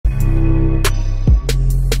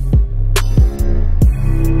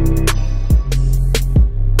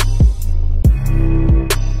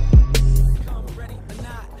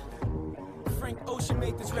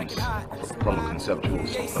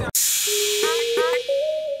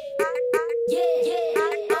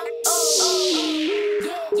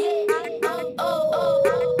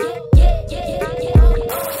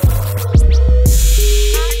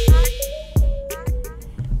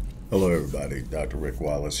Dr. Rick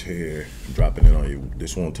Wallace here, dropping it on you.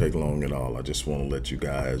 This won't take long at all. I just want to let you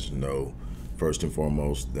guys know, first and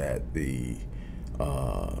foremost, that the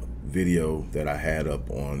video that I had up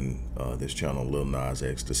on this channel, Lil Nas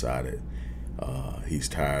X, decided he's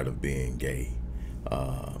tired of being gay.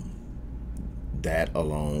 That,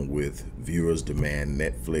 along with viewers demand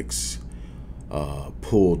Netflix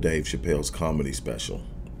pull Dave Chappelle's comedy special,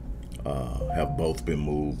 have both been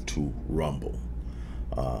moved to Rumble.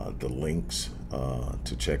 The links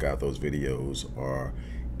to check out those videos are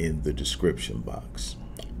in the description box.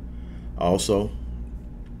 Also,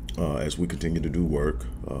 as we continue to do work,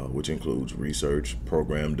 which includes research,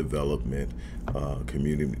 program development,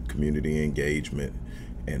 community engagement,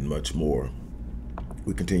 and much more,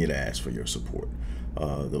 we continue to ask for your support.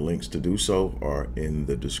 The links to do so are in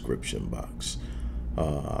the description box.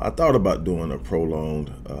 I thought about doing a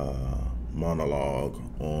prolonged monologue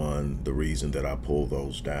on the reason that I pulled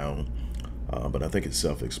those down, but I think it's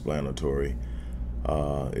self-explanatory.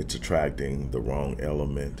 It's attracting the wrong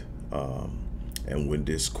element, and when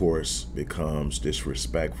discourse becomes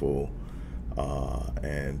disrespectful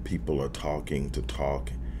and people are talking to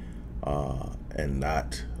talk and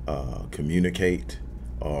not communicate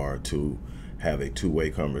or to have a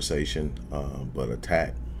two-way conversation, but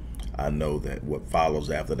attack, I know that what follows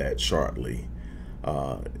after that shortly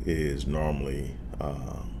is normally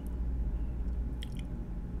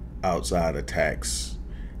outside attacks.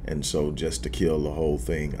 And so just to kill the whole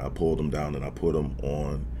thing, I pulled them down and I put them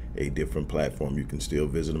on a different platform. You can still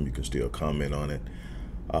visit them, you can still comment on it,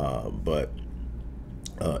 but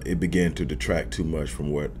it began to detract too much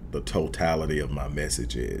from what the totality of my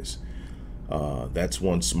message is. That's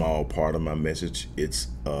one small part of my message. It's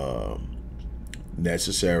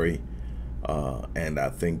necessary, and I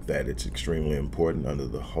think that it's extremely important under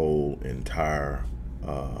the whole entire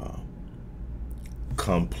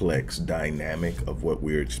complex dynamic of what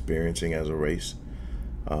we're experiencing as a race.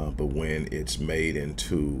 But when it's made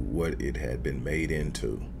into what it had been made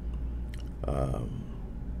into,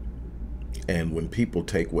 and when people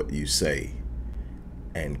take what you say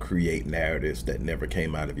and create narratives that never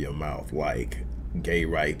came out of your mouth, like gay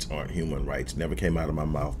rights aren't human rights, never came out of my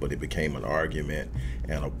mouth, but it became an argument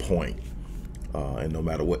and a point. And no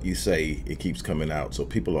matter what you say, it keeps coming out. So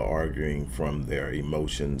people are arguing from their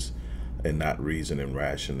emotions and not reason and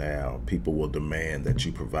rationale. People will demand that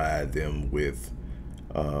you provide them with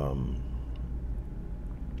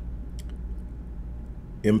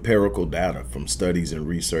empirical data from studies and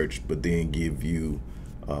research, but then give you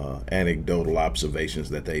anecdotal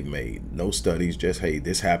observations that they've made. No studies, just, hey,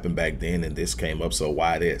 this happened back then and this came up, so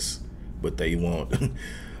why this? But they want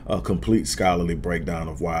a complete scholarly breakdown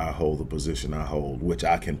of why I hold the position I hold, which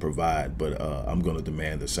I can provide, but I'm going to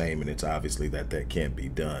demand the same, and it's obviously that can't be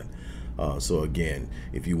done. So again,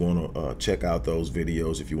 if you want to check out those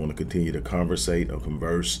videos, if you want to continue to conversate or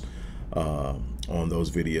converse on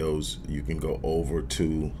those videos, you can go over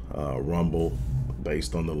to Rumble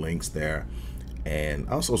based on the links there, and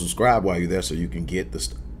also subscribe while you're there so you can get the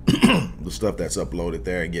stuff that's uploaded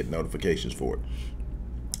there and get notifications for it.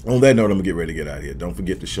 On that note, I'm gonna get ready to get out of here. Don't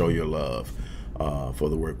forget to show your love for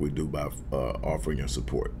the work we do by offering your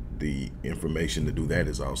support. The information to do that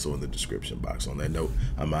is also in the description box. On that note,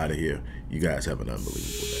 I'm out of here. You guys have an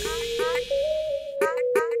unbelievable day.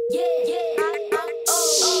 Yeah.